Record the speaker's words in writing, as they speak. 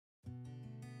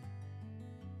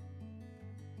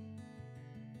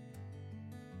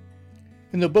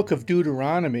In the book of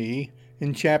Deuteronomy,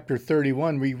 in chapter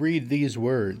 31, we read these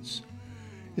words.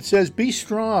 It says, "Be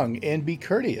strong and be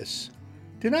courteous.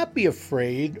 Do not be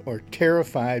afraid or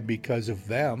terrified because of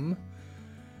them.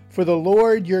 For the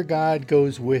Lord your God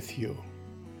goes with you.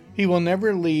 He will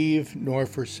never leave nor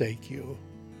forsake you."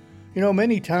 You know,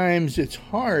 many times it's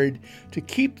hard to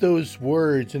keep those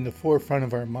words in the forefront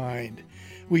of our mind.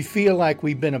 We feel like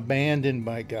we've been abandoned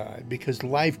by God because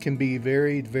life can be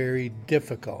very, very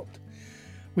difficult.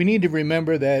 We need to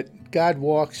remember that God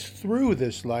walks through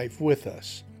this life with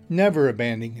us, never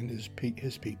abandoning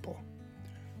his people.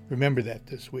 Remember that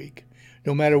this week.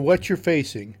 No matter what you're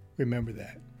facing, remember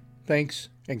that. Thanks,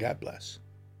 and God bless.